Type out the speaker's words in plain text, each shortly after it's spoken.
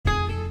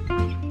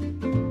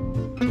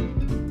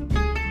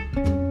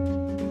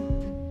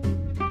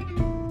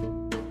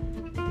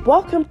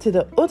Welcome to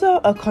the Udo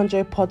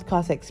Okonjo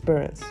podcast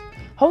experience,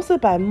 hosted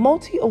by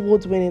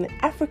multi-award-winning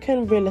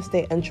African real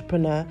estate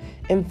entrepreneur,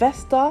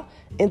 investor,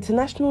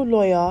 international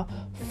lawyer,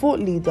 thought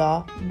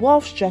leader,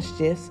 wealth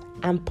strategist,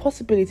 and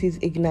possibilities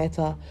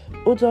igniter,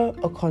 Udo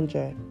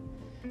Okonjo.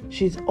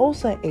 She's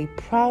also a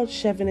proud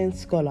Chevening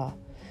scholar.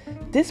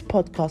 This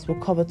podcast will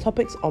cover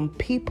topics on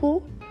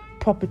people,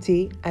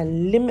 property,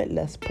 and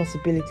limitless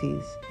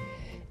possibilities.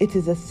 It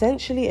is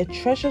essentially a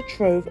treasure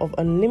trove of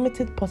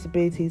unlimited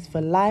possibilities for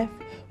life,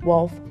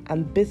 wealth,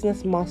 and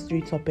business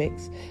mastery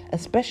topics,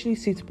 especially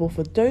suitable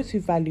for those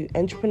who value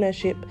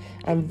entrepreneurship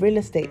and real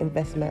estate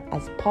investment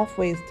as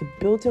pathways to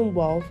building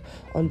wealth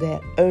on their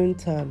own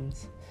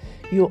terms.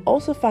 You'll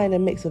also find a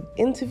mix of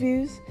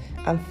interviews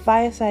and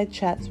fireside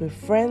chats with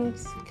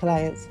friends,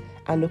 clients,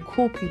 and the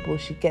cool people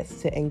she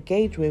gets to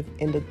engage with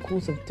in the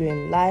course of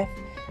doing life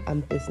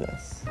and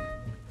business.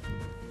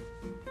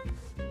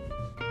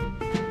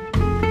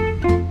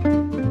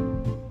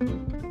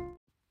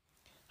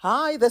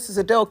 Hi, this is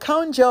Adele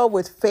Okonjo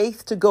with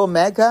Faith to Go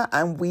Mega,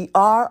 and we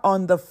are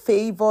on the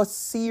Favour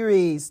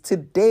series.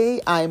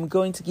 Today, I'm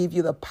going to give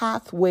you the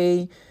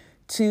pathway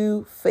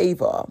to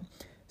favor.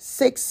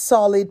 6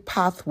 solid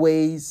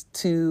pathways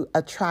to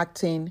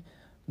attracting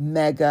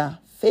mega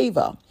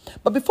favor.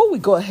 But before we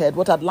go ahead,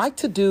 what I'd like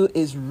to do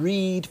is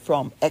read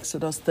from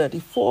Exodus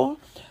 34,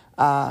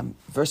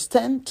 verse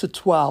 10 to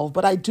 12.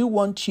 But I do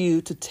want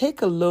you to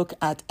take a look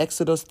at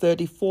Exodus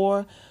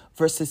 34,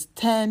 verses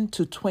 10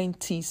 to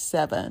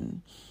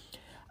 27.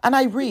 And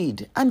I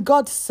read, "And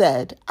God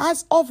said,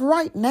 as of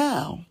right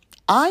now,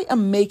 I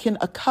am making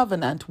a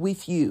covenant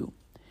with you.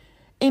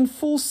 In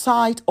full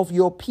sight of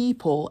your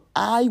people,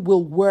 I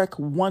will work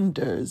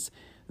wonders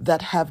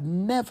that have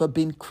never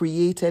been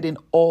created in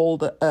all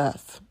the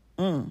earth.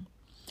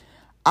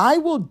 I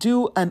will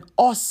do an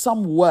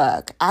awesome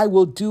work. I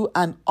will do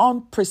an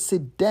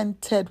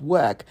unprecedented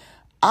work.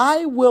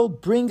 I will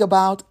bring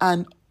about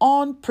an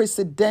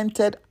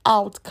unprecedented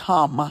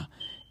outcome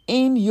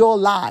in your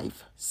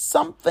life,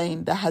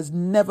 something that has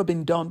never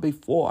been done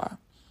before."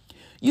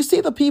 You see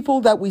the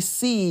people that we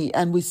see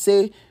and we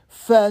say,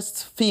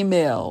 first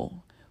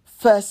female,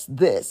 first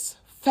this,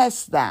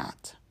 first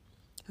that.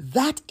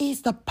 That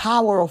is the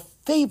power of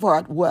favor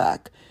at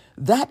work.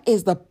 That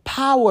is the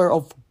power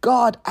of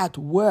God at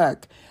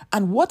work.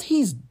 And what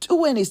he's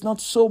doing is not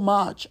so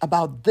much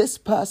about this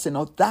person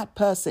or that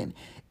person.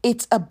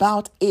 It's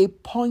about a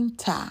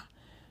pointer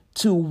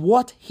to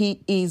what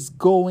he is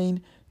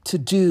going to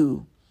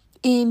do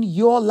in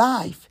your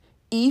life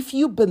if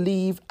you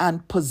believe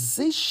and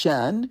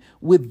position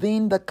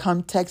within the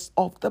context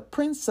of the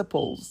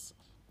principles.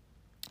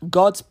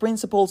 God's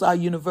principles are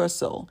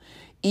universal.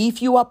 If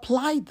you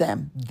apply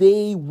them,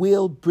 they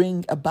will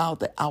bring about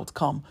the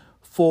outcome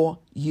for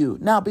you.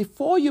 Now,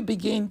 before you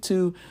begin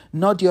to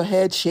nod your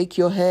head, shake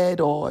your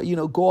head, or,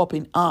 go up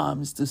in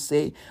arms to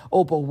say,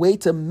 oh, but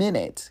wait a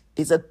minute.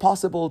 Is it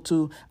possible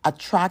to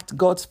attract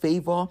God's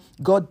favor?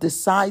 God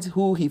decides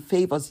who he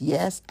favors.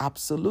 Yes,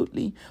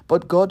 absolutely.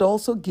 But God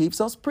also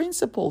gives us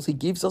principles. He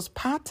gives us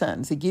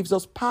patterns. He gives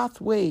us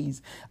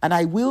pathways. And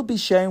I will be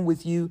sharing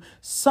with you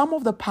some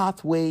of the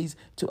pathways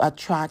to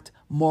attract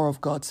more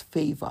of God's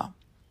favor.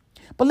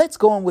 But let's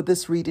go on with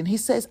this reading. He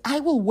says,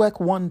 I will work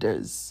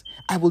wonders.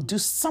 I will do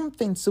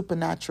something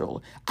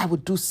supernatural. I will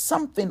do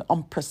something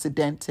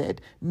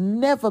unprecedented,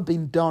 never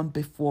been done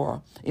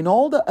before. In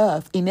all the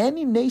earth, in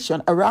any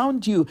nation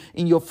around you,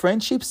 in your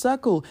friendship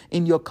circle,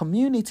 in your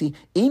community,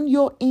 in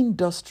your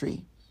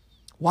industry.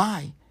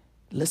 Why?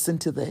 Listen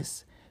to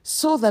this.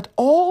 So that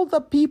all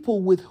the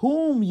people with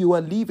whom you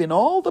are living,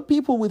 all the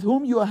people with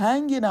whom you are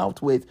hanging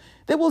out with,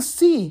 they will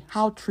see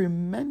how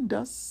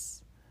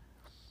tremendous,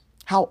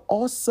 how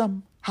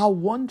awesome, how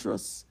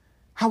wondrous,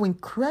 how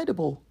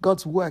incredible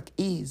God's work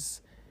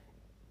is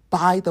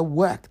by the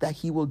work that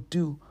he will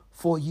do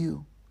for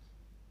you.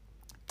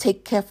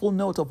 Take careful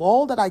note of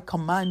all that I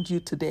command you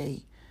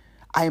today.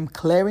 I am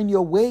clearing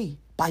your way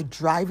by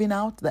driving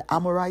out the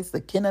Amorites,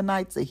 the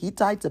Canaanites, the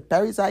Hittites, the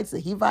Perizzites,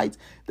 the Hivites,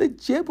 the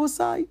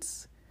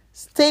Jebusites.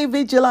 Stay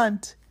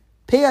vigilant.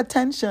 Pay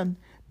attention.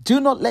 Do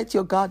not let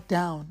your guard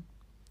down.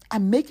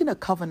 I'm making a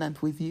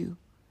covenant with you.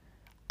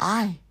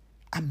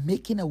 I'm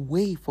making a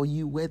way for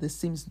you where there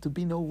seems to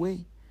be no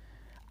way.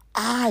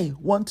 I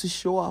want to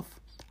show off.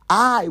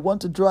 I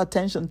want to draw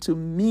attention to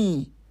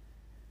me,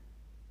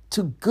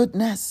 to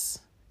goodness,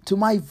 to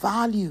my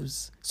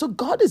values. So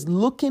God is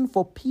looking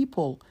for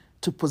people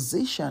to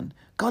position.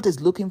 God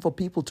is looking for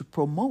people to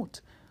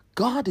promote.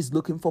 God is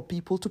looking for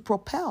people to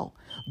propel.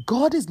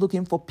 God is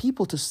looking for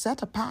people to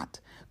set apart.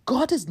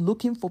 God is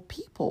looking for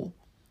people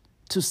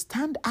to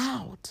stand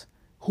out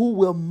who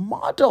will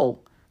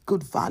model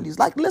good values.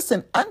 Like,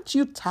 listen, aren't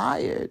you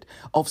tired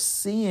of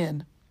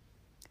seeing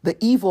the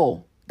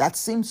evil that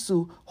seems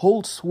to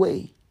hold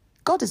sway?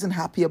 God isn't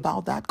happy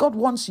about that. God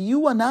wants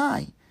you and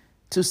I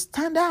to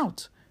stand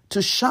out,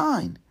 to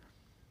shine,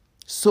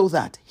 so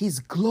that his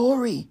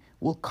glory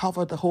will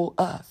cover the whole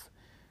earth.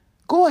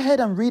 Go ahead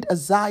and read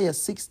Isaiah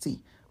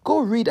 60. Go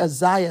read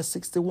Isaiah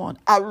 61.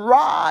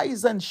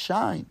 Arise and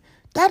shine.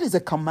 That is a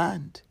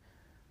command.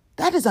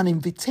 That is an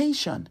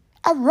invitation.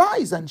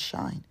 Arise and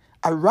shine.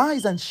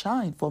 Arise and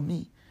shine for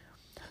me.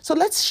 So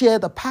let's share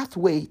the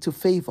pathway to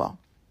favor.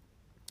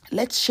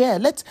 Let's share.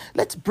 Let's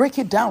break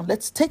it down.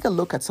 Let's take a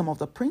look at some of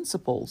the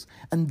principles.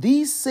 And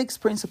these 6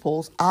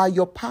 principles are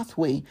your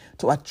pathway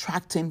to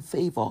attracting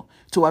favor,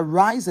 to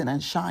arising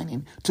and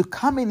shining, to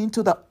coming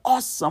into the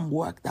awesome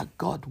work that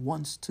God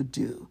wants to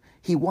do.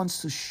 He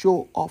wants to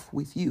show off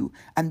with you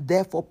and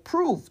therefore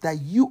prove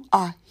that you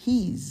are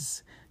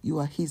His. You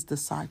are His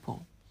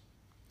disciple.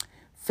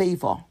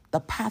 Favor, the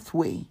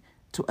pathway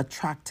to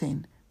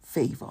attracting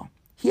favor.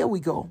 Here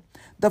we go.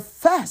 The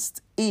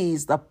first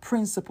is the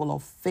principle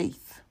of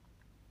faith.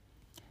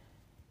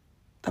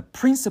 The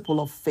principle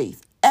of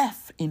faith.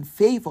 F in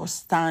favor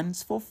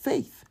stands for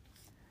faith.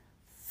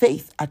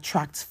 Faith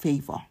attracts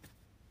favor.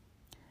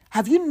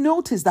 Have you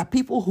noticed that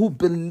people who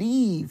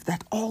believe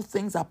that all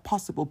things are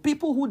possible,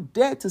 people who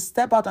dare to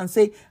step out and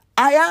say,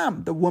 I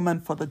am the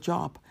woman for the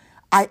job,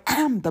 I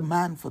am the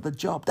man for the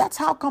job. That's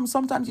how come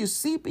sometimes you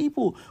see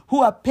people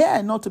who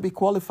appear not to be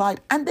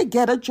qualified and they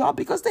get a job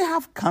because they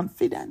have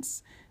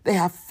confidence, they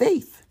have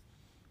faith.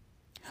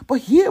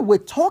 But here we're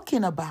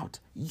talking about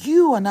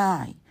you and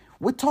I.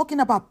 We're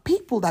talking about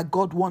people that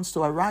God wants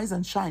to arise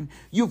and shine.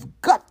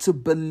 You've got to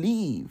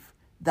believe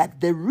that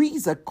there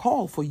is a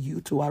call for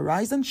you to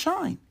arise and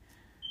shine.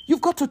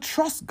 You've got to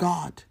trust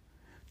God.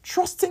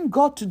 Trusting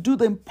God to do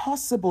the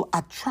impossible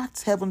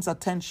attracts heaven's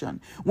attention.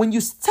 When you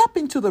step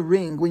into the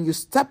ring, when you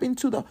step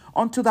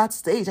onto that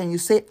stage and you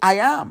say, I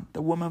am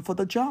the woman for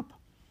the job.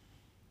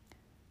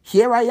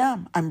 Here I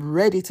am, I'm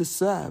ready to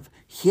serve.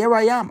 Here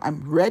I am,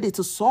 I'm ready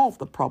to solve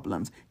the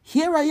problems.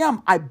 Here I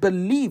am, I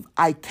believe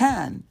I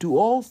can do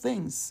all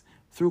things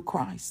through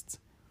Christ.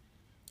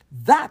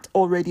 That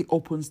already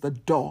opens the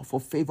door for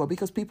favor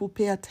because people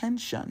pay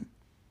attention.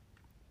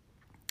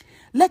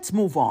 Let's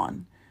move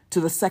on to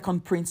the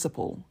second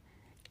principle.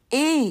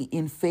 A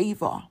in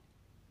favor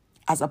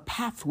as a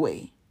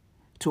pathway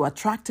to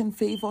attracting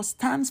favor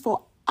stands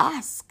for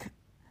ask.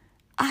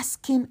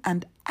 Asking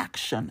and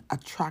action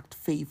attract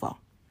favor.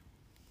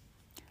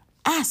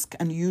 Ask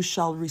and you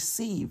shall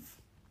receive.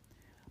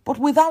 But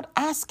without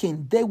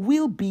asking, there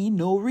will be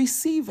no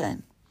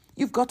receiving.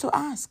 You've got to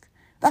ask.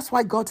 That's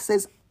why God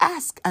says,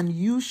 ask and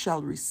you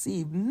shall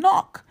receive.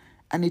 Knock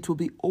and it will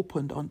be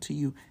opened unto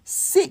you.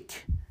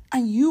 Seek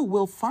and you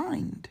will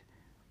find.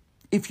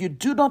 If you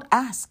do not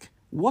ask,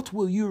 what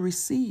will you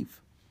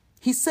receive?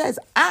 He says,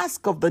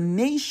 ask of the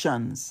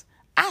nations.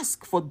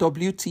 Ask for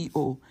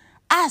WTO.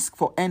 Ask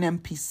for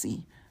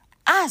NMPC.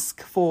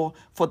 Ask for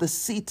the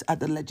seat at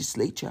the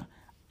legislature.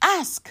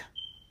 Ask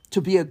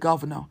to be a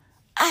governor.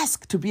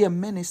 Ask to be a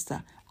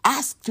minister.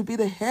 Ask to be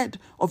the head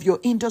of your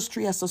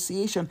industry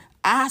association.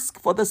 Ask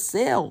for the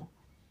sale.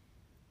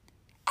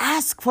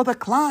 Ask for the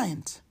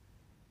client.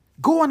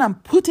 Go on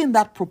and put in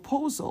that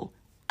proposal.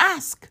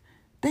 Ask,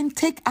 then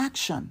take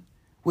action.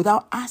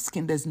 Without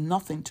asking, there's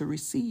nothing to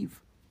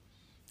receive.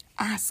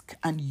 Ask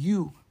and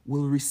you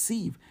will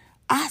receive.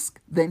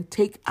 Ask, then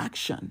take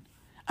action.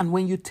 And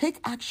when you take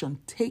action,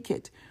 take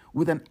it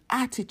with an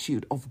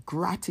attitude of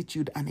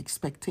gratitude and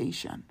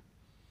expectation.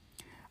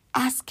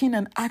 Asking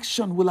and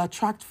action will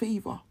attract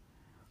favor.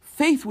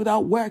 Faith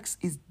without works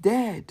is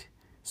dead.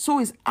 So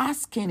is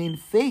asking in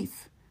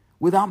faith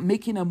without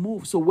making a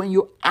move. So when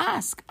you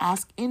ask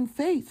in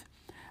faith.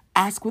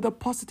 Ask with a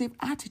positive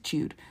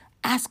attitude.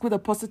 Ask with a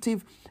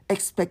positive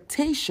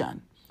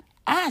expectation.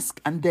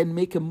 Ask and then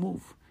make a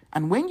move.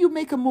 And when you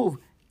make a move,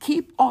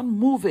 keep on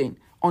moving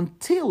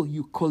until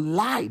you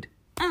collide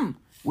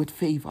with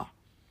favor.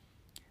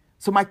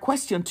 So my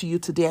question to you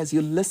today as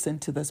you listen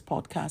to this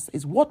podcast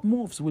is, what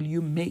moves will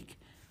you make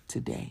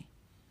today?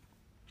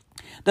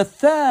 The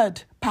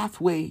third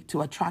pathway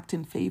to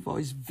attracting favor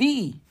is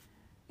V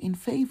in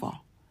favor.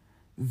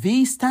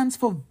 V stands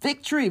for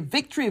victory.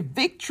 Victory.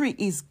 Victory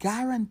is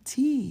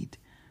guaranteed.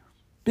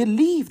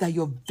 Believe that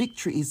your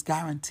victory is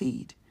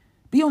guaranteed.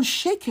 Be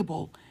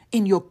unshakable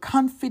in your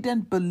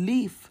confident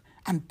belief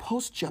and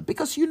posture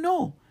because you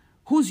know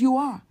whose you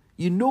are.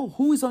 You know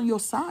who is on your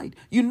side.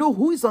 You know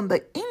who is on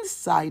the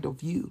inside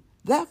of you.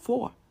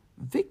 Therefore,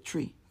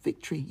 victory,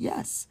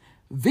 yes,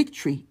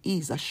 victory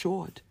is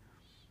assured.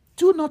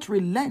 Do not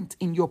relent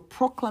in your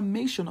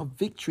proclamation of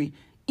victory,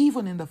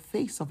 even in the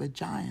face of a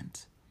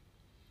giant.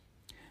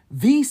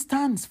 V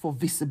stands for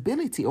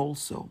visibility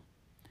also.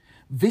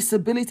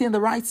 Visibility in the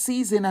right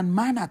season and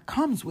manner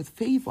comes with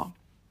favor.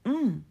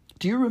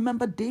 Do you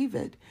remember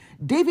David?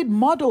 David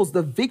models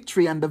the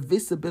victory and the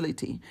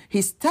visibility.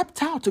 He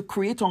stepped out to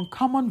create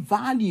uncommon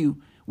value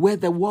where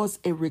there was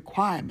a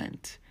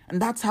requirement.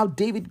 And that's how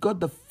David got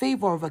the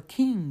favor of a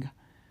king,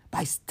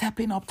 by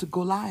stepping up to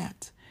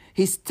Goliath.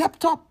 He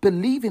stepped up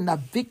believing that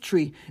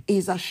victory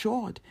is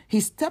assured. He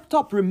stepped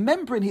up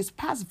remembering his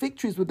past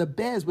victories with the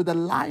bears, with the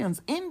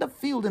lions, in the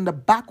field, in the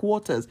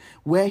backwaters,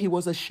 where he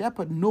was a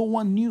shepherd no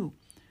one knew.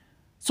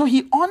 So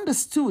he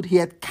understood he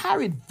had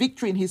carried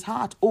victory in his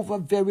heart over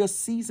various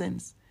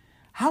seasons.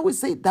 How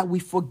is it that we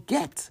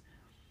forget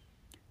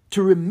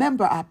to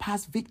remember our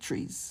past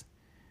victories?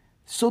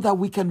 so that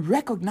we can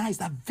recognize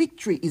that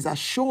victory is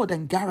assured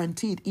and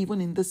guaranteed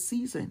even in this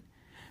season.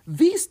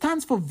 V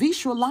stands for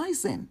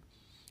visualizing.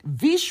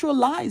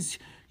 Visualize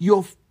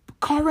your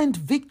current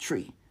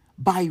victory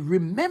by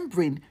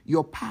remembering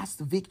your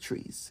past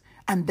victories,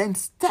 and then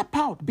step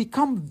out,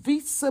 become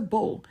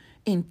visible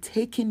in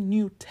taking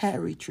new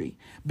territory,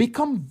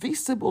 become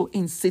visible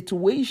in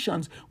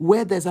situations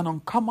where there's an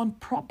uncommon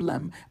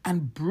problem,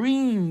 and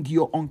bring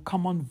your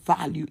uncommon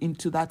value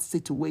into that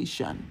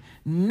situation,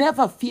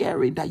 never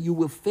fearing that you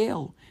will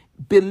fail,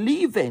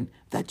 believing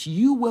that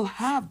you will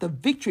have the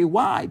victory.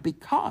 Why?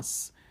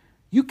 Because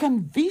you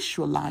can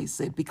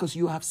visualize it, because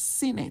you have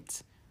seen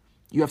it.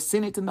 You have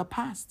seen it in the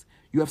past.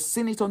 You have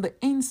seen it on the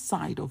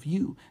inside of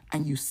you,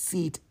 and you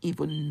see it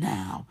even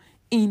now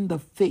in the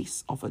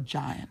face of a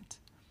giant.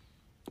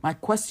 My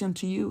question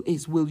to you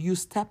is, will you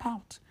step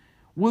out?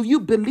 Will you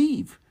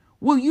believe?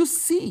 Will you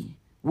see?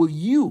 Will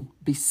you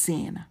be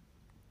seen?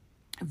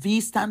 V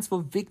stands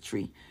for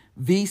victory.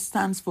 V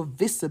stands for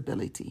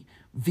visibility.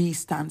 V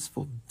stands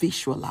for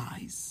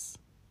visualize.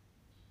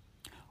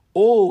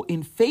 O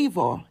in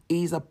favor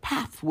is a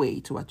pathway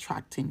to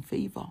attracting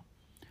favor.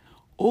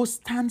 O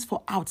stands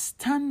for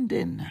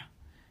outstanding.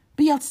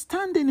 Be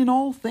outstanding in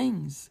all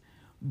things.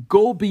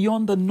 Go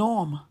beyond the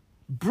norm.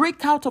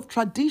 Break out of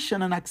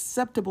tradition and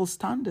acceptable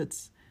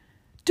standards.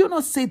 Do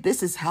not say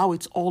this is how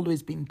it's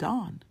always been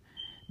done.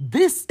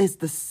 This is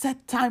the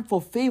set time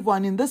for favor,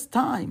 and in this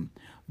time,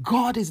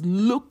 God is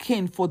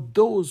looking for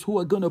those who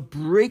are going to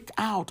break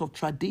out of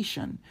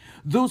tradition,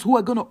 those who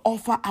are going to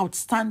offer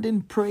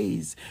outstanding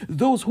praise,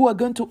 those who are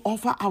going to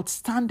offer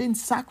outstanding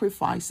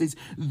sacrifices,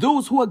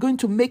 those who are going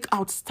to make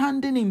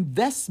outstanding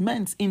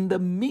investments in the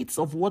midst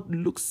of what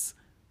looks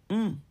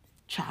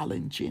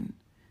challenging.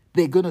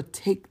 They're going to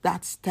take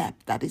that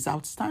step that is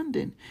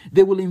outstanding.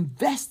 They will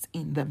invest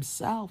in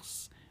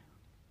themselves.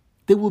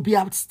 They will be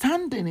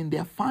outstanding in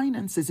their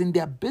finances, in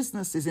their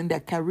businesses, in their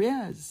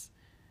careers.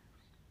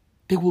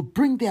 They will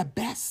bring their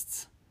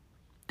best.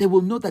 They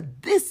will know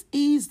that this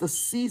is the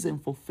season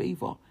for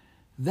favor.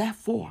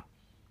 Therefore,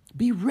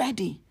 be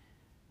ready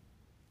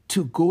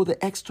to go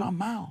the extra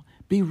mile.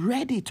 Be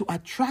ready to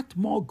attract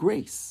more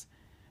grace.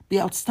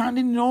 Be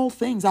outstanding in all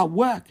things, at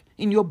work,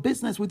 in your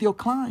business, with your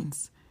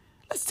clients.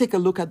 Let's take a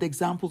look at the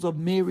examples of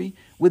Mary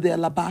with the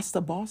alabaster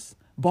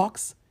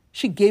box.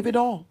 She gave it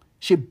all.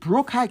 She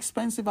broke her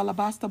expensive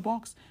alabaster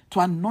box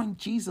to anoint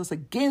Jesus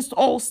against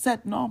all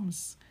set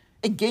norms,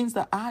 against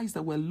the eyes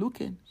that were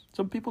looking.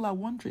 Some people are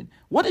wondering,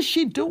 what is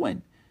she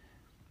doing?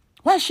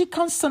 Why is she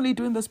constantly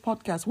doing this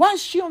podcast? Why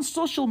is she on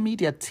social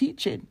media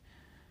teaching,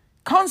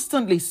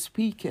 constantly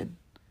speaking?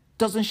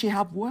 Doesn't she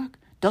have work?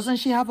 Doesn't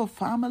she have a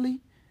family?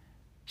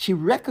 She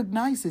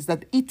recognizes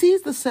that it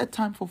is the set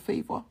time for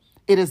favor.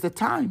 It is the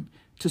time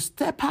to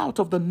step out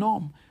of the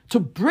norm, to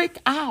break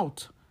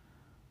out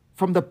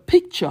from the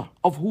picture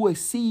of who a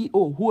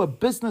CEO, who a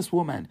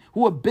businesswoman,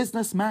 who a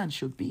businessman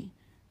should be.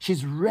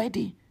 She's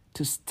ready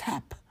to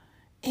step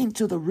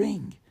into the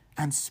ring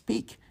and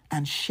speak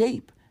and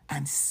shape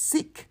and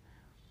seek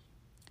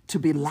to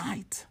be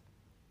light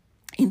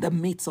in the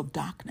midst of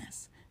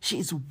darkness. She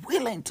is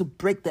willing to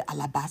break the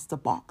alabaster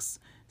box,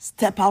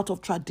 step out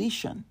of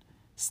tradition,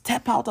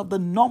 step out of the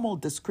normal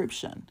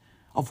description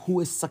of who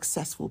a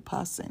successful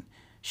person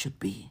should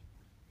be.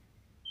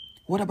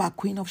 What about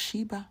Queen of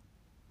Sheba?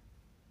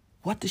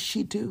 What did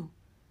she do?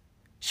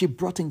 She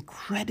brought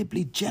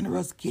incredibly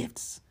generous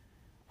gifts.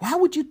 Why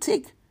would you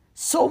take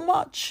so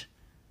much?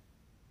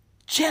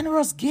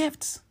 Generous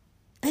gifts.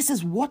 This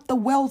is what the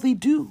wealthy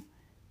do.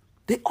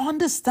 They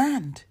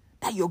understand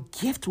that your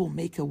gift will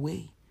make a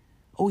way.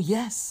 Oh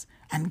yes,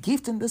 and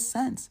gift in this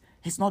sense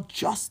is not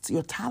just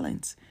your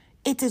talent.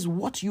 It is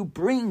what you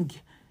bring,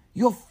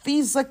 your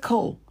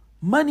physical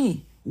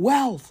money,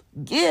 wealth,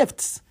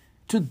 gifts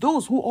to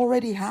those who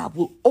already have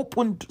will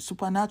open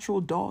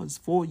supernatural doors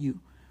for you.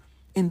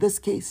 In this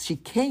case, she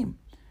came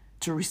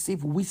to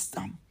receive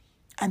wisdom,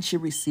 and she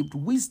received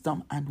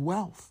wisdom and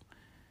wealth.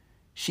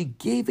 She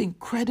gave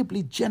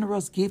incredibly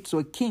generous gifts to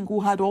a king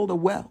who had all the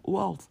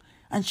wealth,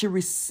 and she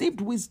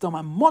received wisdom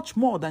and much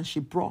more than she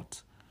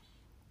brought.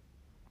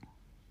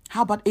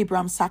 How about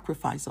Abraham's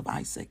sacrifice of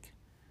Isaac?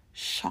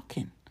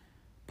 Shocking,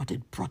 but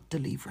it brought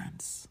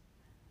deliverance.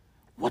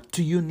 What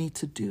do you need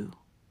to do?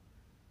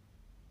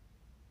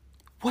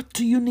 What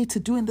do you need to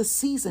do in the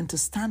season to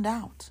stand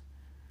out?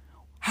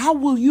 How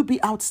will you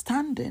be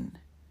outstanding?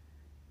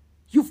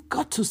 You've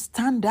got to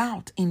stand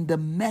out in the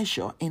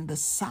measure, in the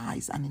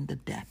size, and in the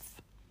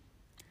depth.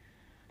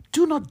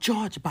 Do not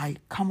judge by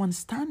common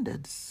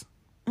standards.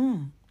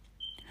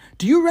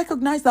 Do you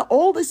recognize that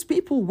all these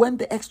people went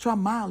the extra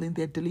mile in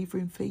their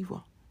delivering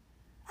favor?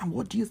 And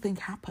what do you think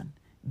happened?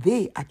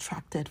 They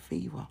attracted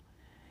favor.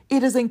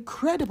 It is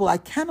incredible. I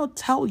cannot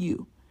tell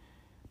you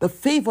the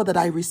favor that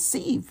I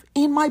receive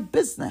in my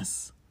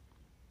business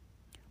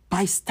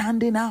by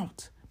standing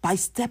out, by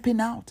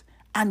stepping out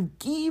and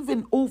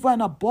giving over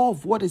and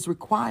above what is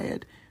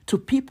required to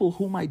people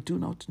whom I do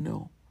not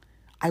know.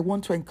 I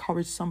want to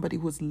encourage somebody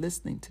who is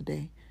listening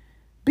today.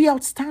 Be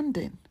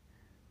outstanding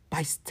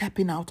by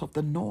stepping out of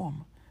the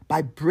norm,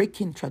 by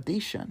breaking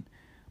tradition,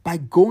 by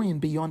going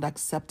beyond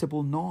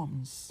acceptable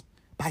norms,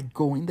 by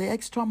going the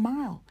extra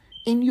mile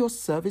in your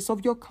service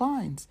of your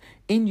clients,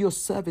 in your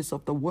service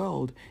of the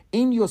world,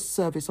 in your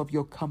service of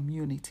your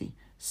community.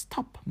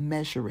 Stop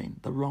measuring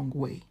the wrong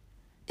way.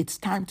 It's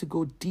time to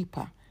go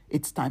deeper.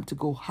 It's time to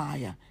go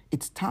higher.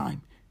 It's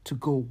time to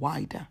go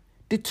wider.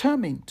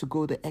 Determined to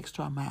go the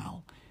extra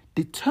mile.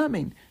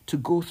 Determined to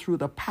go through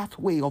the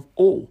pathway of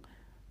awe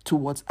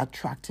towards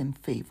attracting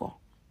favor.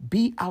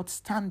 Be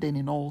outstanding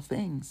in all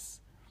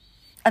things.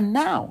 And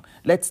now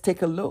let's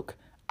take a look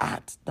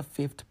at the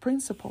fifth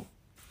principle,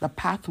 the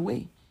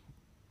pathway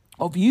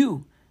of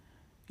you.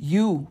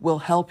 You will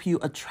help you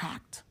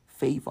attract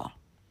favor.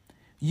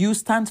 U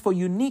stands for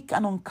unique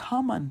and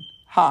uncommon.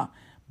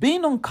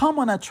 Being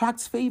uncommon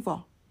attracts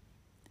favor.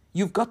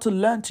 You've got to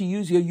learn to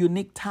use your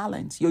unique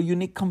talents, your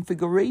unique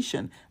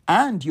configuration,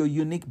 and your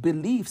unique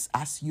beliefs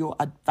as your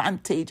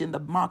advantage in the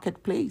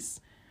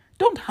marketplace.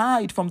 Don't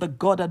hide from the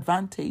God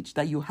advantage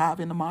that you have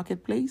in the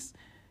marketplace.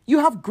 You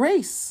have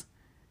grace.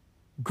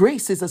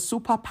 Grace is a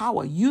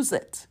superpower. Use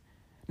it.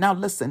 Now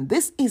listen,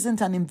 this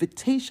isn't an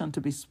invitation to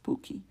be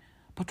spooky,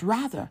 but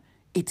rather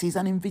it is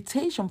an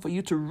invitation for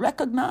you to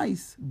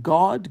recognize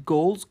God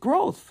goals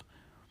growth.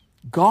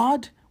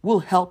 God will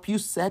help you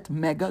set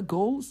mega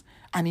goals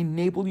and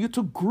enable you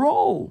to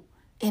grow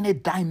in a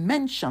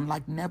dimension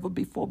like never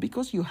before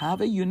because you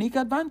have a unique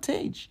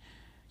advantage.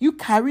 You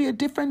carry a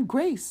different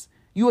grace.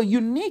 You are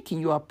unique in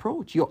your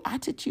approach, your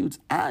attitudes,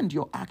 and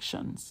your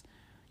actions.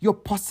 Your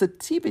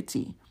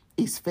positivity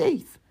is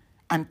faith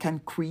and can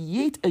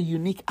create a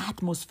unique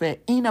atmosphere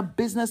in a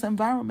business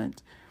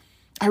environment.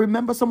 I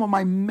remember some of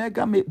my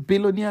mega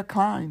billionaire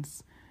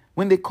clients.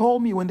 When they call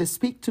me, when they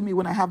speak to me,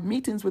 when I have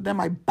meetings with them,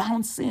 I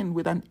bounce in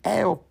with an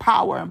air of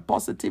power and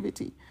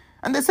positivity.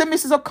 And they say,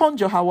 Mrs.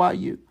 Okonjo, how are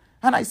you?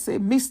 And I say,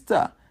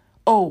 Mr.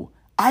 Oh,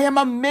 I am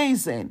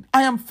amazing.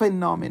 I am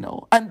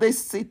phenomenal. And they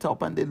sit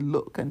up and they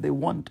look and they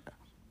wonder,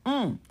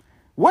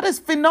 what is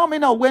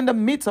phenomenal when in the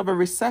midst of a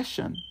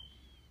recession?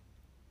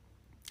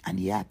 And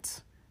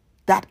yet,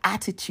 that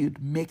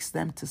attitude makes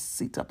them to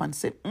sit up and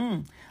say,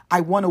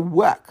 I want to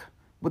work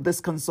with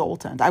this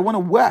consultant. I want to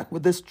work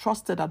with this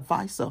trusted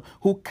advisor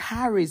who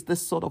carries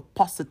this sort of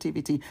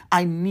positivity.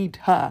 I need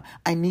her.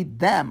 I need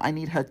them. I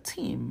need her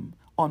team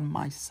on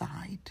my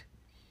side.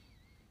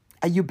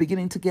 Are you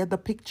beginning to get the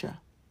picture?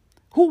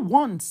 Who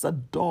wants a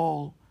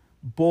dull,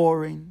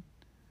 boring,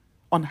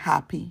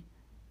 unhappy,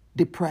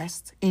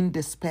 depressed, in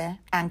despair,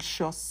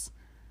 anxious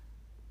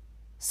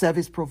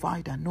service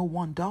provider? No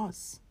one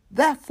does.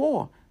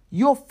 Therefore,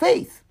 your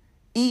faith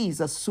is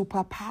a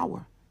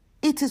superpower.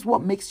 It is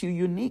what makes you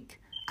unique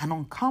and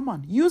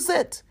uncommon. Use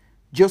it.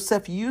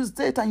 Joseph used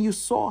it and you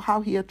saw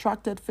how he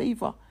attracted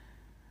favor.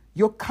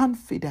 Your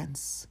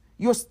confidence,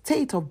 your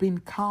state of being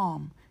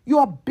calm,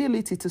 your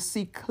ability to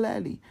see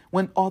clearly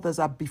when others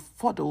are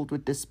befuddled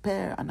with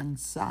despair and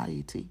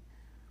anxiety.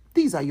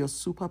 These are your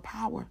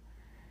superpower.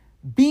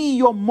 Be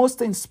your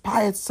most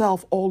inspired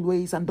self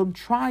always and don't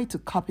try to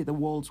copy the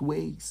world's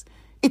ways.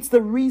 It's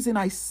the reason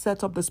I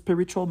set up the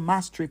Spiritual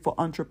Mastery for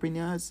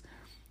Entrepreneurs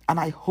and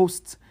I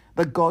host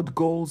the God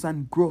Goals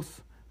and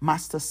Growth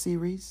Master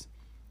Series.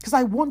 Because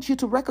I want you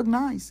to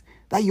recognize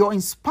that your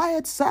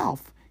inspired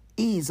self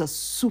is a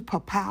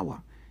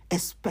superpower,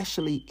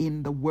 especially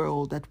in the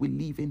world that we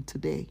live in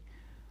today.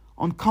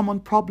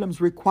 Uncommon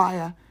problems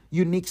require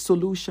unique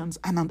solutions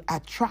and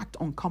attract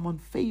uncommon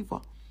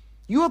favor.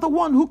 You are the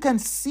one who can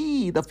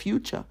see the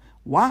future.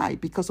 Why?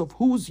 Because of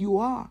whose you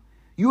are.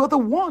 You are the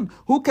one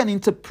who can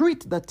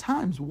interpret the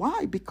times.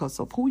 Why? Because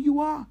of who you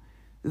are.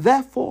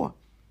 Therefore,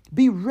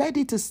 be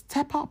ready to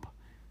step up.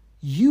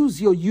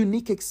 Use your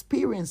unique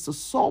experience to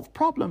solve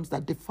problems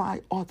that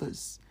defy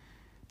others.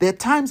 There are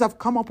times I've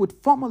come up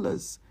with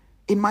formulas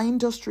in my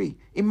industry,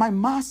 in my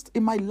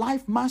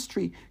life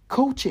mastery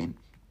coaching,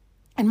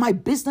 in my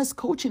business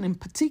coaching in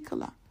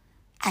particular.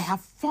 I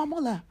have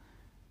formula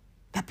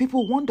that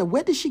people wonder,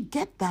 where did she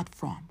get that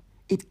from?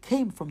 It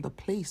came from the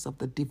place of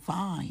the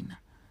divine.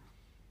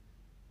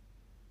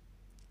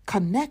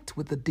 Connect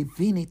with the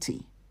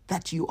divinity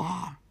that you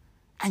are,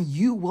 and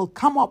you will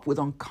come up with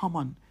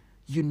uncommon,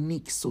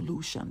 unique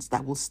solutions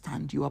that will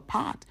stand you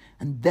apart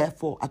and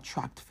therefore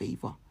attract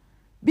favor.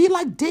 Be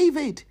like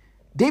David.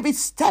 David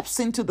steps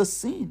into the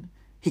scene.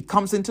 He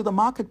comes into the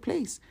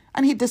marketplace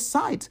and he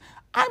decides,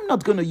 I'm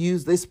not going to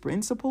use these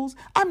principles.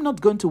 I'm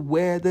not going to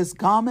wear this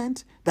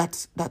garment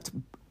that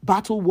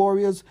battle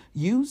warriors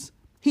use.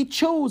 He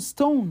chose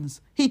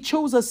stones. He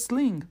chose a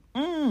sling.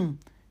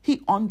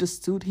 He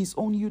understood his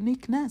own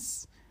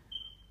uniqueness.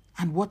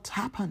 And what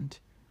happened?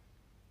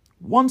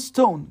 One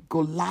stone,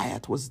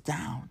 Goliath was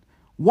down.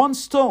 One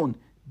stone,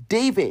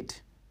 David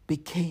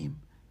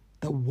became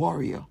the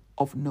warrior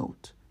of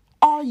note.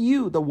 Are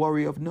you the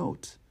warrior of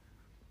note?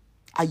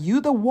 Are you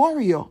the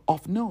warrior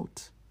of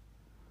note?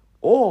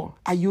 Or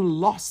are you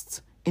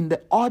lost in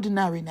the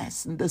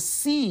ordinariness, in the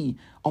sea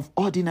of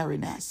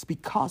ordinariness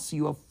because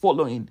you are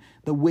following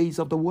the ways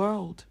of the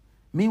world?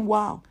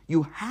 Meanwhile,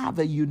 you have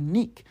a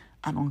unique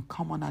and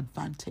uncommon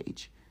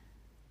advantage.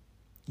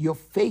 Your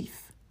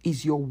faith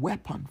is your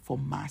weapon for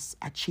mass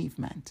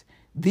achievement.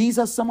 These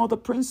are some of the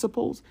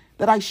principles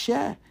that I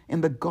share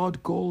in the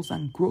God Goals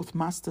and Growth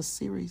Master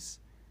series.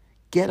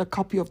 Get a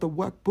copy of the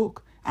workbook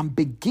and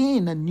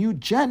begin a new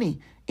journey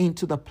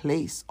into the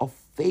place of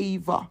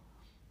favor,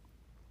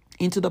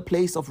 into the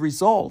place of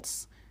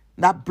results.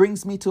 That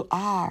brings me to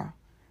R.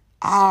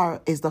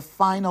 R is the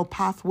final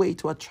pathway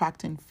to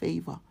attracting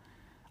favor.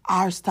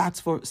 R stands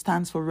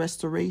for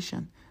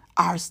restoration.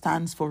 R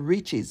stands for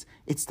riches.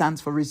 It stands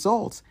for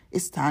results. It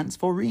stands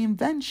for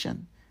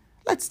reinvention.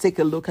 Let's take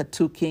a look at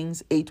 2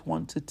 Kings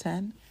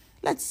 8:1-10.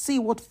 Let's see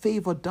what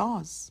favor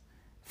does.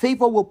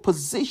 Favor will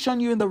position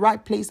you in the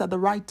right place at the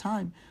right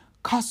time,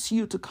 cause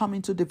you to come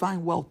into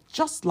divine wealth,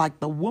 just like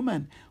the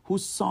woman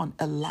whose son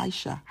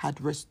Elisha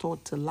had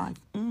restored to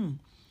life.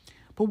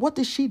 But what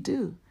did she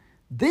do?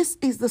 This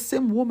is the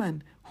same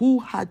woman who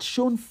had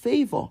shown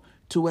favor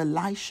to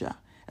Elisha.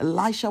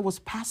 Elisha was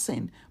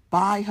passing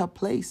by her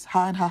place, her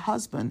and her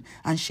husband,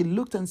 and she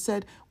looked and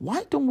said,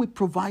 "Why don't we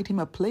provide him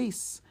a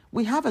place?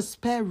 We have a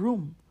spare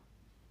room."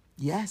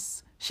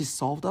 Yes, she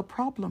solved a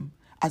problem,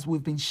 as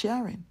we've been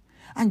sharing.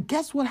 And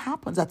guess what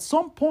happens? At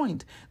some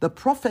point, the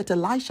prophet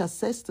Elisha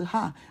says to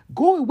her,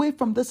 "Go away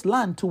from this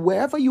land to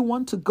wherever you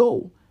want to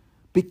go,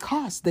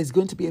 because there's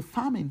going to be a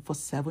famine for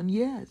 7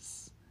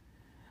 years."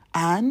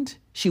 And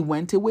she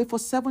went away for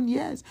 7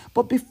 years.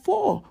 But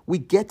before we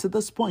get to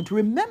this point,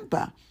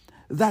 remember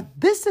that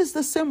this is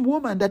the same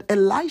woman that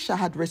Elisha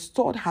had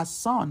restored her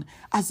son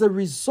as a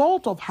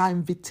result of her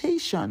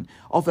invitation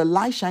of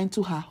Elisha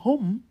into her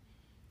home.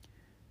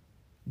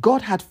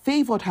 God had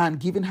favored her and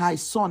given her a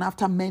son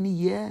after many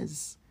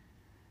years.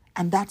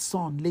 And that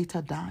son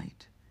later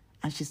died.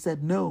 And she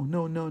said,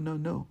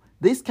 no.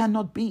 This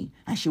cannot be.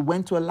 And she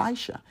went to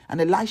Elisha.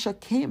 And Elisha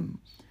came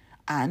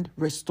and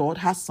restored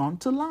her son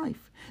to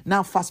life.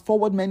 Now, fast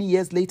forward many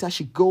years later,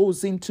 she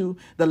goes into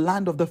the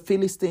land of the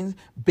Philistines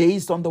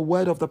based on the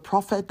word of the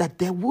prophet that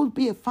there will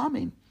be a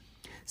famine.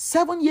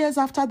 7 years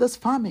after this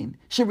famine,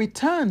 she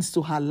returns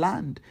to her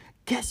land.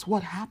 Guess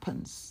what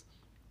happens?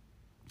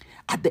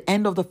 At the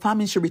end of the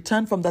famine, she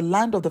returned from the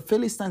land of the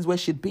Philistines where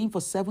she'd been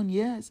for 7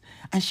 years,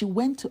 and she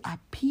went to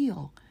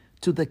appeal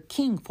to the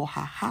king for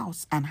her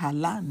house and her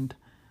land.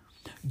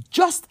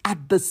 Just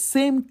at the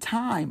same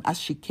time as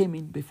she came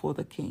in before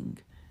the king,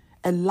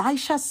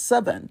 Elisha's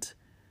servant,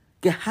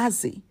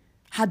 Gehazi,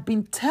 had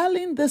been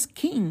telling this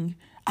king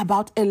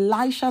about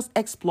Elisha's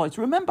exploits.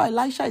 Remember,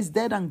 Elisha is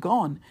dead and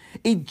gone.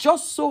 It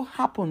just so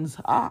happens,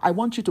 I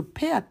want you to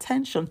pay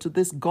attention to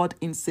this God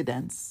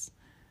incidents.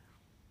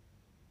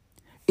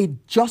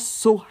 It just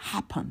so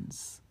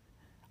happens,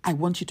 I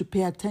want you to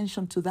pay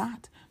attention to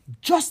that.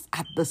 Just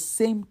at the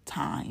same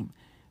time,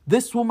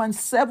 this woman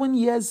 7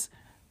 years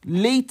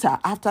later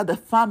after the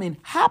famine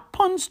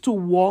happens to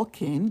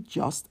walk in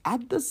just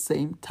at the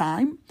same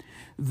time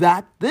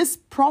that this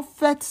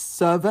prophet's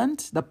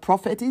servant, the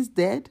prophet is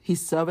dead,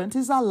 his servant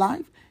is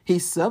alive.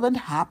 His servant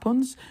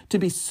happens to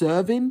be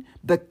serving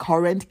the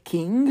current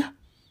king,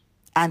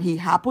 and he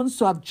happens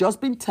to have just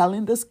been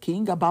telling this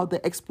king about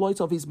the exploits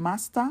of his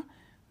master,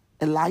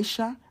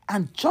 Elisha.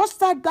 And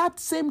just at that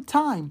same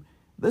time,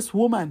 this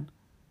woman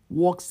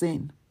walks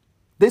in.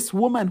 This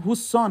woman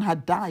whose son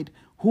had died,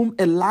 whom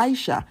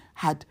Elisha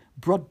had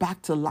brought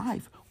back to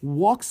life,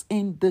 walks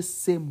in this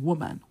same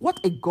woman. What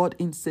a God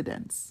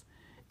incidence.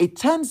 It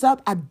turns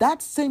out at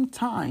that same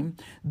time,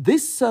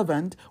 this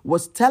servant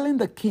was telling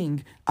the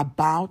king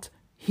about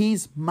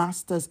his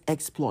master's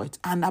exploit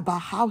and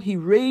about how he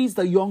raised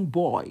a young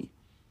boy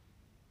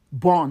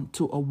born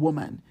to a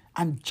woman.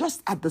 And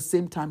just at the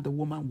same time, the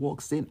woman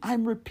walks in.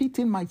 I'm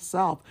repeating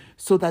myself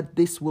so that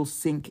this will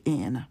sink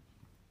in.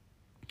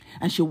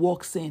 And she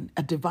walks in,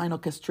 a divine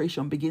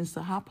orchestration begins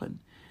to happen.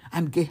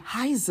 And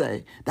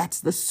Gehazi,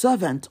 that's the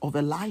servant of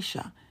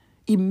Elisha,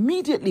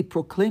 immediately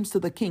proclaims to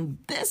the king,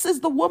 "This is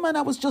the woman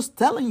I was just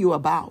telling you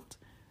about,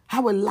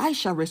 how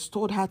Elisha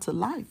restored her to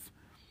life."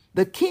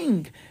 The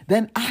king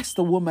then asked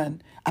the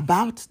woman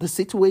about the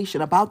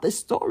situation, about the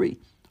story.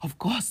 Of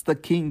course, the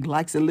king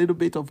likes a little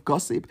bit of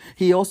gossip.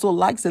 He also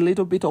likes a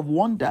little bit of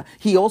wonder.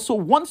 He also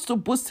wants to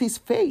boost his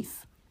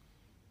faith.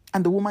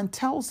 And the woman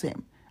tells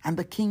him, and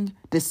the king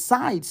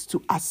decides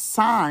to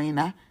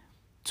assign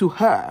to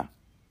her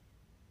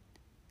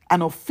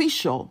an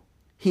official.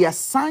 He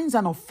assigns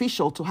an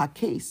official to her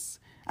case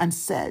and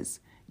says,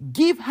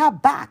 "Give her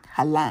back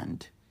her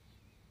land."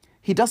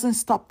 He doesn't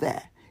stop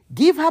there.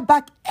 Give her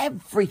back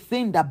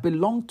everything that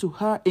belonged to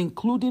her,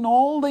 including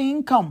all the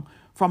income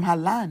from her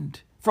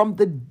land, from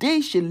the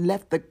day she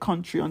left the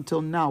country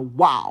until now.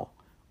 Wow,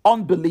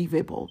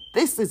 unbelievable.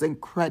 This is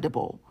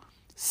incredible.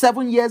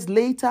 7 years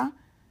later,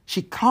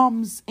 she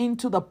comes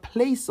into the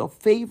place of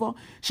favor.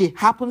 She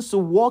happens to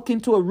walk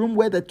into a room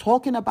where they're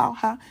talking about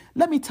her.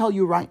 Let me tell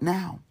you right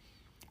now,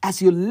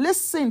 as you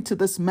listen to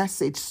this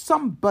message,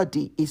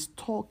 somebody is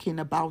talking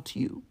about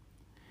you.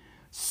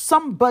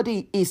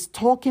 Somebody is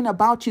talking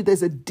about you.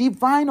 There's a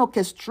divine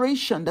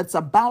orchestration that's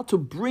about to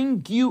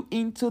bring you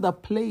into the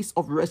place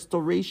of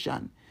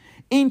restoration,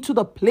 into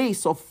the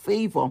place of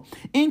favor,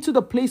 into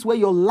the place where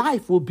your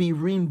life will be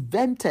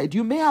reinvented.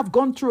 You may have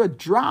gone through a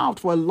drought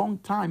for a long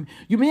time.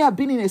 You may have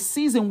been in a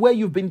season where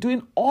you've been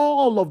doing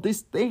all of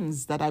these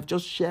things that I've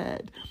just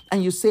shared.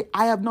 And you say,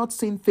 I have not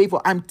seen favor.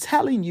 I'm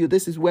telling you,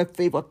 this is where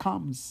favor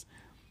comes.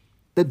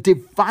 The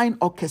divine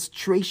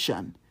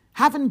orchestration.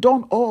 Having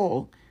done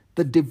all,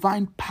 the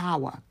divine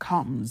power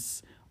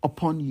comes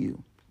upon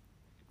you.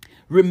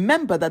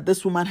 Remember that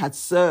this woman had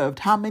served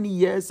how many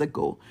years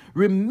ago?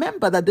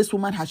 Remember that this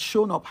woman had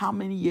shown up how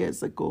many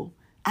years ago?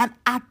 And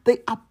at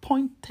the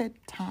appointed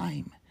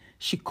time,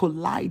 she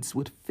collides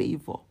with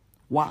favor.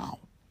 Wow.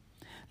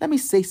 Let me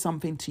say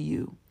something to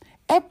you.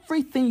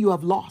 Everything you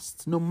have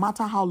lost, no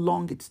matter how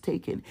long it's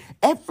taken,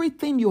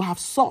 everything you have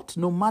sought,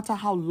 no matter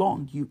how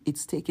long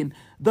it's taken,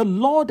 the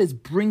Lord is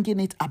bringing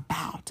it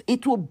about.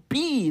 It will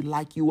be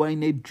like you are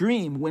in a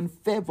dream when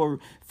favor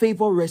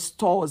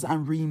restores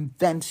and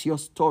reinvents your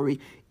story.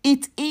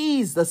 It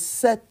is the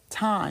set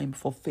time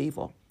for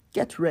favor.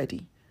 Get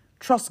ready.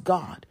 Trust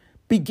God.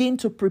 Begin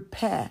to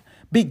prepare.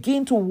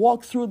 Begin to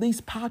walk through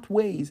these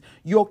pathways.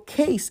 Your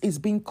case is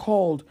being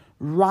called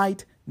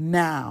right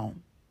now.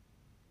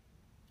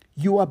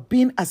 You are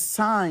being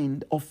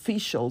assigned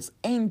officials,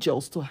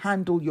 angels to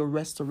handle your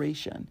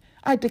restoration.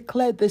 I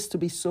declare this to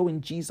be so in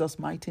Jesus'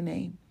 mighty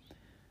name.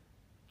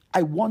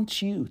 I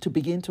want you to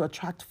begin to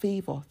attract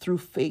favor through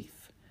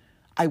faith.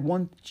 I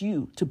want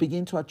you to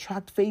begin to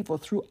attract favor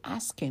through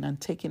asking and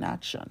taking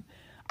action.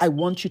 I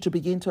want you to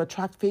begin to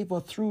attract favor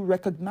through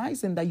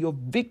recognizing that your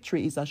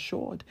victory is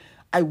assured.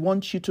 I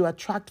want you to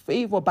attract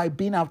favor by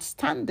being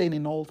outstanding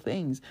in all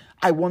things.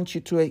 I want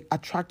you to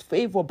attract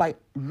favor by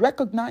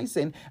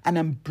recognizing and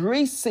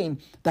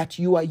embracing that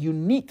you are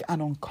unique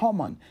and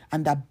uncommon,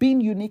 and that being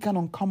unique and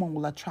uncommon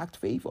will attract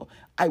favor.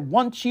 I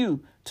want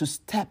you to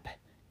step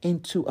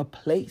into a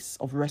place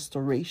of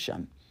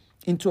restoration,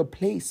 into a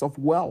place of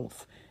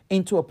wealth,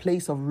 into a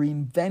place of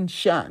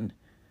reinvention,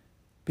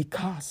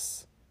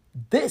 because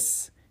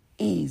this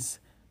is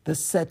the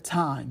set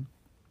time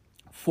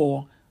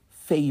for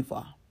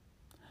favor.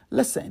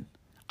 Listen,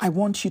 I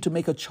want you to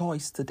make a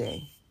choice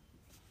today.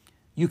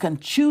 You can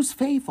choose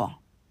favor.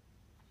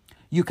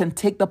 You can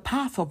take the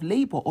path of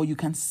labor, or you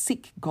can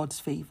seek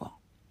God's favor.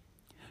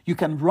 You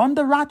can run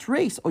the rat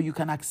race, or you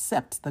can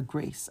accept the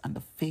grace and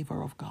the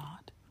favor of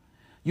God.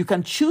 You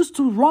can choose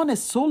to run a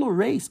solo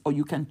race, or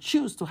you can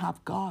choose to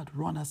have God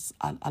run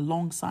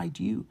alongside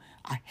you,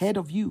 ahead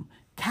of you,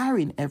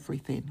 carrying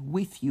everything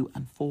with you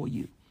and for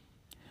you.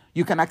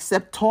 You can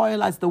accept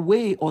toil as the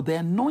way, or the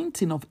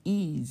anointing of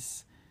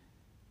ease.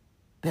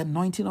 The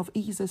anointing of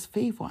ease is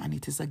favor, and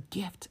it is a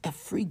gift, a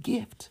free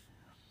gift.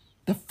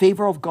 The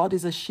favor of God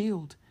is a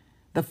shield.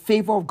 The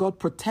favor of God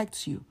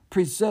protects you,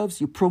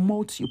 preserves you,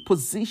 promotes you,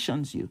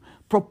 positions you,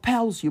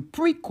 propels you,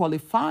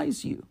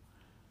 pre-qualifies you.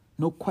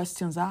 No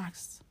questions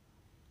asked.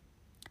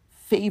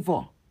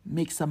 Favor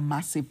makes a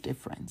massive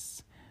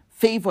difference.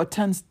 Favor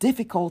turns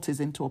difficulties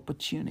into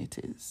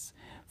opportunities.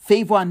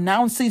 Favor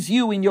announces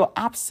you in your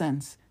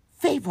absence.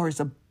 Favor is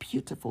a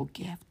beautiful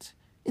gift.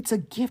 It's a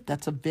gift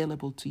that's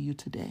available to you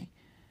today.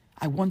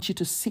 I want you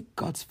to seek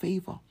God's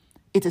favor.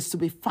 It is to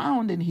be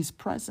found in His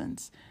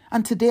presence.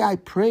 And today I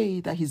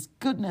pray that His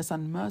goodness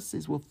and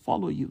mercies will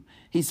follow you.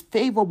 His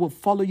favor will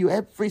follow you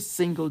every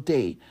single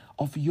day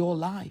of your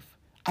life.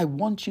 I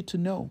want you to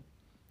know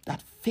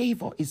that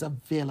favor is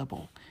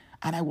available.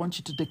 And I want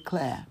you to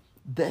declare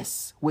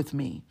this with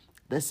me.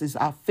 This is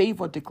our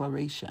favor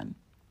declaration.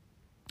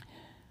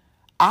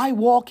 I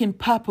walk in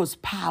purpose,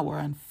 power,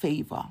 and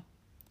favor.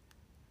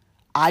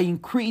 I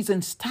increase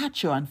in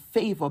stature and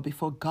favor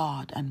before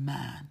God and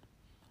man.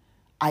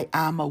 I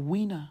am a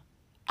winner.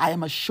 I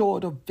am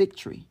assured of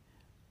victory.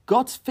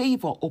 God's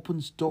favor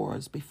opens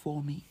doors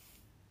before me.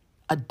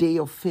 A day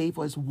of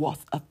favor is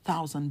worth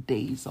 1,000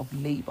 days of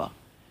labor.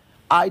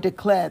 I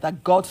declare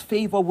that God's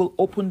favor will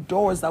open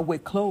doors that were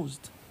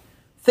closed.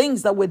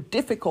 Things that were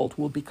difficult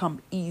will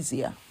become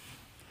easier.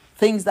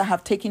 Things that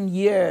have taken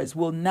years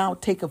will now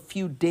take a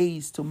few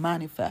days to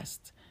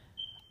manifest.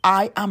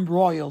 I am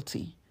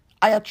royalty.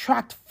 I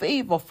attract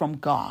favor from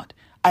God.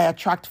 I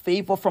attract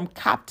favor from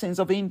captains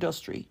of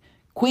industry.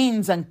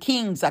 Queens and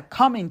kings are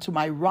coming to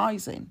my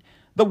rising.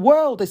 The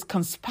world is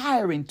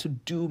conspiring to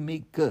do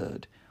me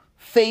good.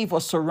 Favor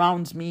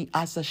surrounds me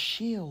as a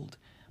shield.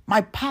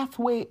 My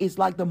pathway is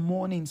like the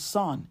morning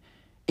sun.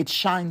 It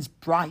shines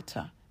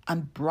brighter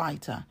and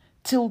brighter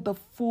till the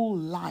full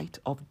light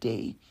of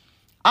day.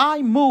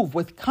 I move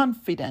with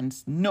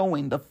confidence,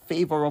 knowing the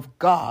favor of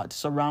God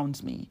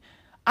surrounds me.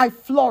 I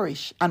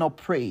flourish and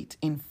operate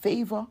in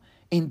favor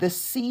in this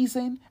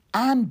season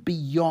and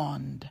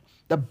beyond.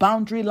 The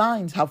boundary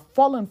lines have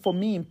fallen for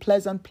me in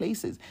pleasant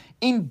places.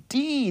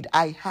 Indeed,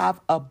 I have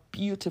a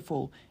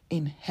beautiful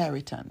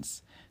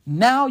inheritance.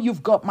 Now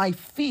you've got my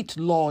feet,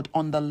 Lord,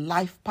 on the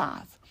life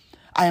path.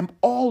 I am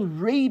all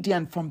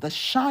radiant from the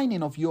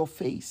shining of your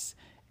face.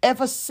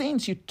 Ever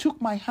since you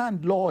took my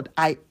hand, Lord,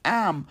 I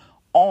am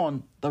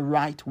on the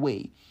right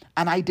way.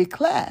 And I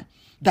declare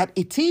that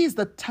it is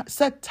the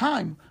set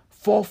time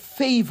for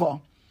favor.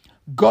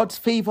 God's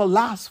favor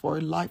lasts for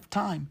a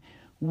lifetime.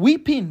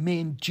 Weeping may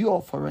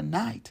endure for a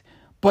night,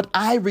 but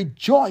I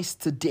rejoice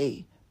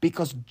today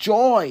because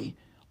joy,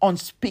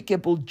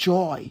 unspeakable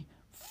joy,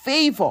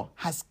 favor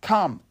has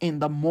come in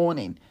the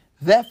morning.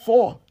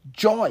 Therefore,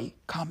 joy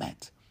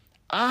cometh.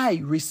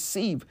 I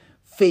receive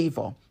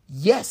favor.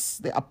 Yes,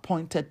 the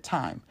appointed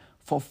time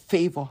for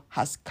favor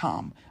has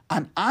come.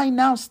 And I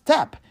now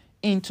step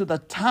into the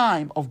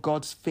time of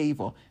God's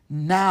favor.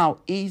 Now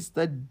is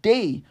the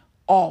day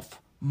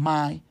of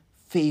my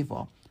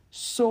favor.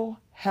 So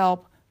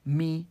help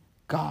me,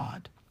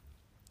 God.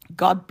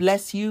 God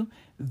bless you.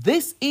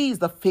 This is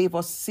the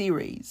Favour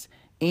series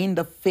in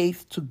the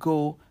Faith to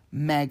Go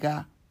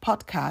Mega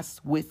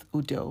podcast with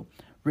Udo.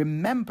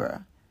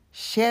 Remember,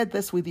 share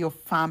this with your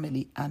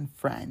family and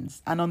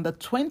friends. And on the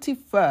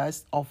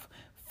 21st of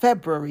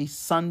February,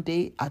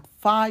 Sunday at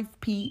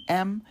 5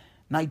 p.m.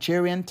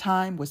 Nigerian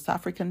time, West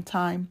African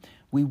time,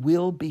 we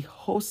will be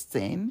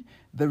hosting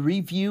the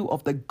review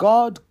of the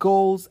God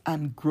Goals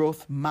and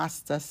Growth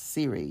Master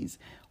series.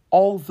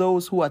 All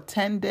those who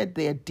attended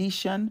the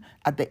edition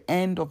at the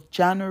end of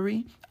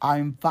January are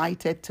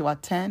invited to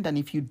attend. And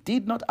if you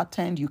did not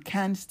attend, you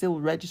can still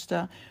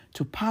register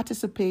to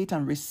participate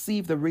and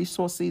receive the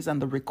resources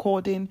and the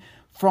recording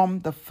from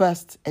the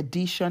first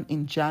edition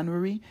in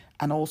January,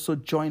 and also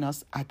join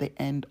us at the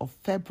end of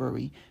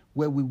February,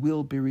 where we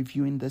will be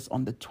reviewing this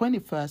on the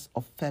 21st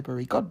of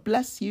February. God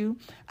bless you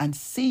and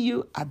see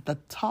you at the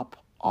top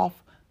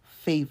of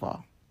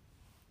Favour.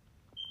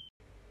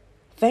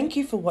 Thank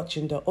you for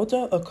watching the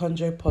Odo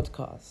Okonjo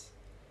podcast.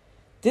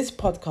 This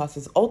podcast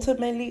is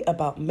ultimately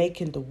about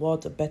making the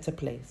world a better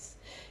place.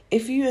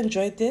 If you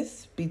enjoyed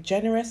this, be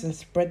generous and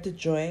spread the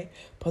joy,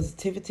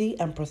 positivity,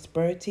 and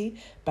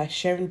prosperity by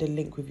sharing the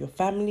link with your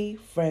family,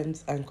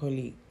 friends, and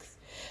colleagues.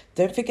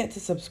 Don't forget to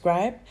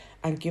subscribe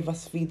and give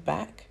us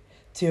feedback.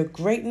 To your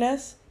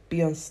greatness, be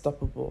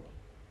unstoppable.